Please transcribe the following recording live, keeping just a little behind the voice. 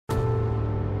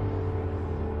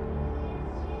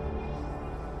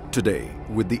Today,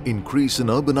 with the increase in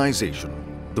urbanization,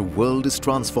 the world is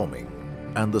transforming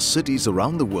and the cities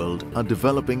around the world are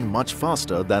developing much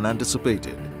faster than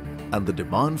anticipated. And the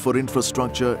demand for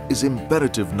infrastructure is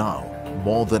imperative now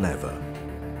more than ever.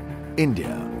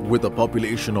 India, with a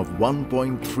population of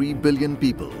 1.3 billion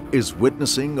people, is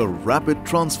witnessing a rapid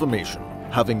transformation,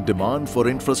 having demand for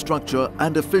infrastructure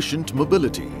and efficient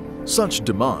mobility. Such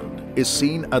demand is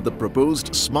seen at the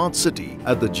proposed smart city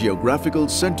at the geographical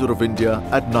center of India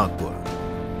at Nagpur.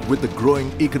 With the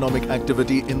growing economic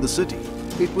activity in the city,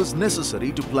 it was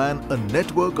necessary to plan a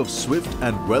network of swift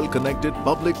and well-connected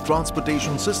public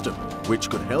transportation system which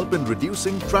could help in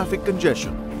reducing traffic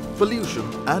congestion, pollution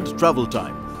and travel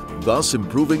time, thus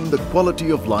improving the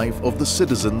quality of life of the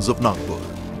citizens of Nagpur.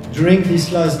 During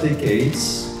these last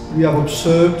decades, we have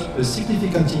observed a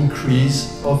significant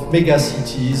increase of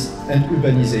megacities and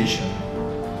urbanization.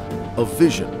 A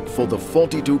vision for the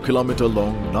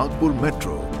 42-kilometer-long Nagpur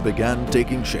Metro began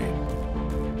taking shape.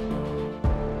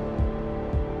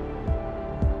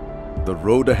 The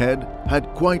road ahead had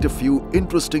quite a few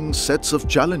interesting sets of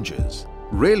challenges.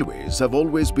 Railways have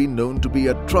always been known to be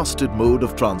a trusted mode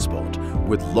of transport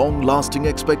with long-lasting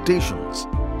expectations.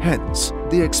 Hence,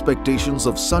 the expectations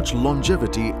of such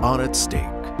longevity are at stake.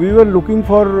 We were looking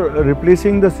for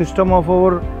replacing the system of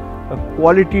our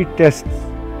quality tests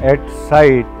at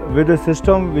site with a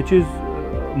system which is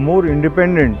more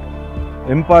independent,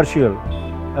 impartial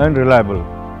and reliable.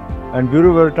 And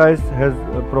Bureau Veritas has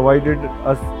provided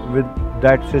us with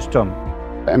that system.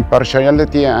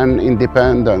 Impartiality and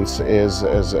independence is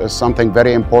something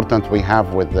very important we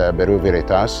have with Bureau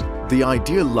Veritas. The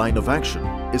ideal line of action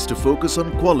is to focus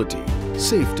on quality,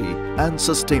 safety and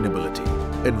sustainability.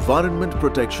 Environment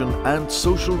protection and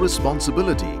social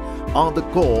responsibility are the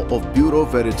core of Bureau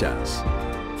Veritas.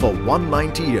 For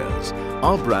 190 years,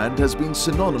 our brand has been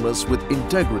synonymous with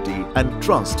integrity and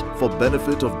trust for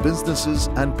benefit of businesses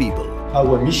and people.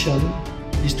 Our mission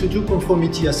is to do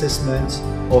conformity assessments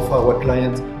of our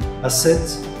client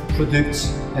assets,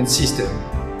 products and systems.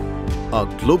 Our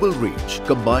global reach,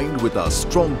 combined with our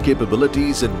strong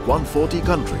capabilities in 140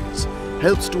 countries,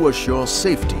 helps to assure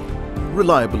safety,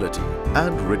 reliability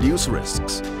and reduce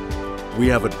risks. We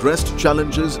have addressed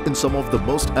challenges in some of the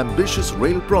most ambitious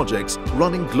rail projects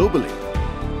running globally.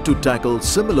 To tackle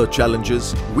similar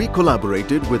challenges, we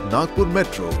collaborated with Nagpur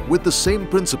Metro with the same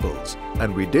principles,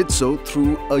 and we did so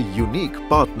through a unique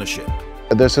partnership.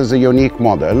 This is a unique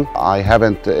model I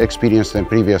haven't experienced in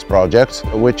previous projects,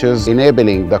 which is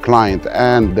enabling the client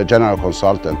and the general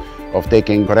consultant of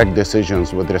taking correct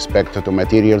decisions with respect to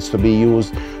materials to be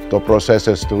used, to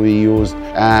processes to be used,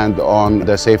 and on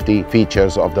the safety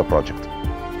features of the project.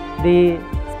 The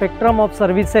spectrum of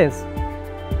services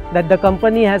that the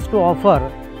company has to offer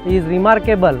is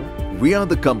remarkable. We are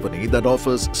the company that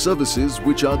offers services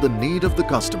which are the need of the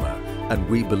customer, and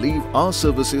we believe our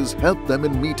services help them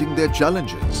in meeting their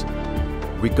challenges.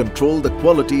 We control the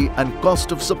quality and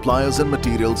cost of suppliers and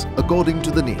materials according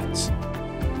to the needs.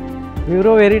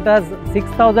 Bureau Veritas'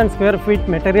 6,000 square feet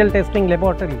material testing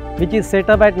laboratory, which is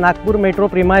set up at Nagpur Metro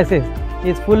premises,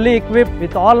 is fully equipped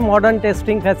with all modern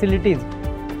testing facilities.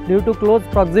 Due to close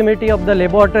proximity of the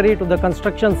laboratory to the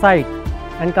construction site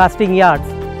and casting yards,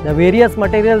 the various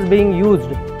materials being used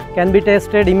can be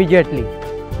tested immediately.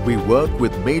 We work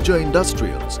with major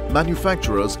industrials,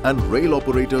 manufacturers and rail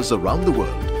operators around the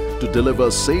world to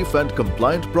deliver safe and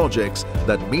compliant projects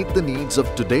that meet the needs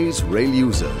of today's rail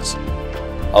users.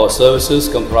 Our services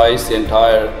comprise the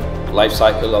entire life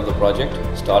cycle of the project,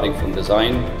 starting from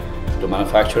design to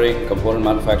manufacturing, component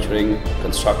manufacturing,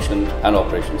 construction and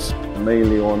operations.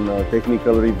 Mainly on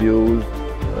technical reviews,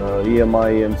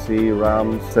 EMI, EMC,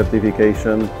 RAM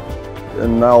certification.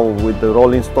 And now with the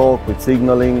rolling stock, with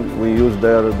signaling, we use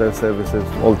their services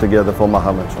altogether for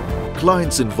Maha Metro.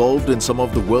 Clients involved in some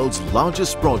of the world's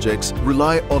largest projects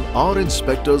rely on our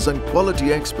inspectors and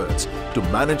quality experts to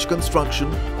manage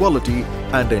construction, quality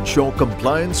and ensure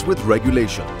compliance with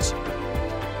regulations.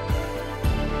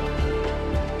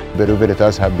 Bureau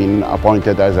Veritas have been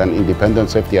appointed as an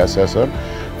independent safety assessor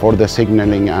for the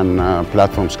signaling and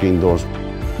platform screen doors.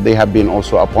 They have been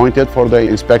also appointed for the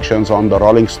inspections on the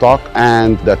rolling stock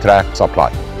and the track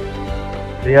supply.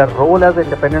 Their role as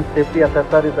independent safety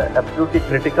assessor is absolutely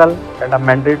critical and a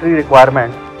mandatory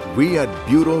requirement. We at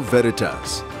Bureau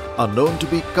Veritas are known to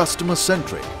be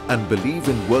customer-centric and believe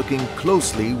in working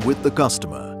closely with the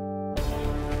customer.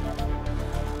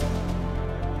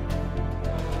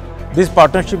 This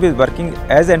partnership is working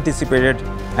as anticipated,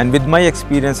 and with my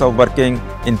experience of working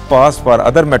in past for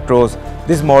other metros,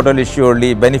 this model is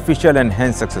surely beneficial and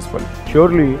hence successful.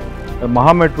 Surely,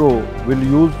 Maha Metro will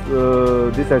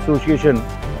use this association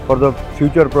for the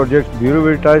future projects. Bureau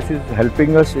Veritas is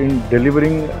helping us in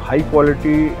delivering high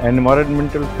quality,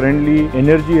 environmental friendly,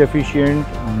 energy efficient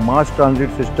mass transit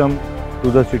system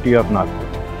to the city of Nagpur.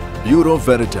 Bureau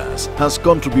Veritas has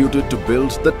contributed to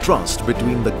build the trust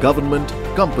between the government,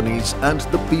 companies and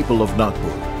the people of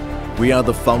Nagpur. We are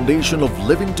the foundation of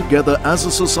living together as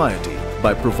a society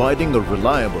by providing a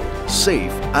reliable,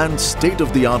 safe and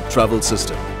state-of-the-art travel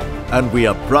system. And we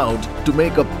are proud to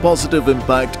make a positive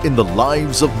impact in the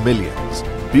lives of millions.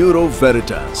 Bureau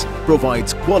Veritas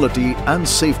provides quality and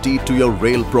safety to your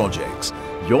rail projects.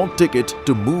 Your ticket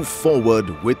to move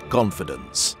forward with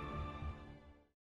confidence.